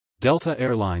Delta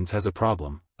Airlines has a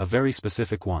problem, a very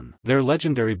specific one. Their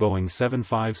legendary Boeing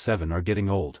 757 are getting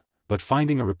old, but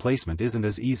finding a replacement isn't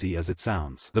as easy as it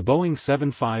sounds. The Boeing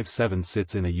 757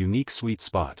 sits in a unique sweet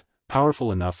spot,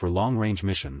 powerful enough for long-range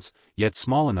missions, yet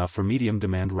small enough for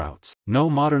medium-demand routes. No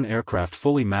modern aircraft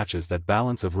fully matches that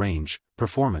balance of range,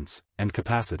 performance, and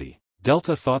capacity.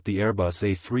 Delta thought the Airbus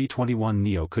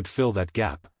A321neo could fill that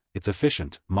gap. It's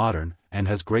efficient, modern, and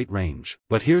has great range.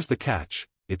 But here's the catch: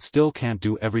 it still can't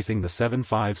do everything the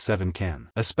 757 can.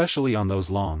 Especially on those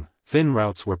long, thin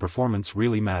routes where performance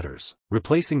really matters.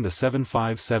 Replacing the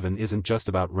 757 isn't just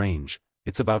about range,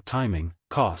 it's about timing,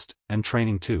 cost, and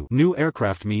training too. New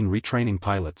aircraft mean retraining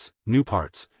pilots, new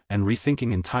parts, and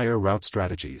rethinking entire route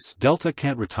strategies. Delta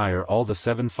can't retire all the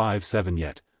 757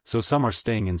 yet, so some are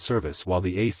staying in service while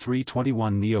the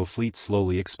A321neo fleet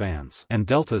slowly expands. And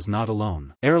Delta's not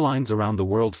alone. Airlines around the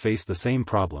world face the same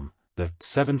problem, the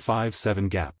 757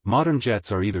 gap. Modern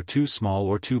jets are either too small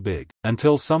or too big.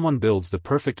 Until someone builds the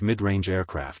perfect mid-range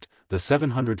aircraft, the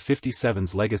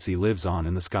 757's legacy lives on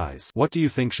in the skies. What do you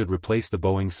think should replace the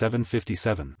Boeing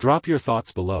 757? Drop your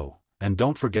thoughts below, and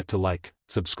don't forget to like,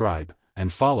 subscribe,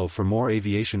 and follow for more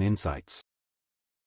aviation insights.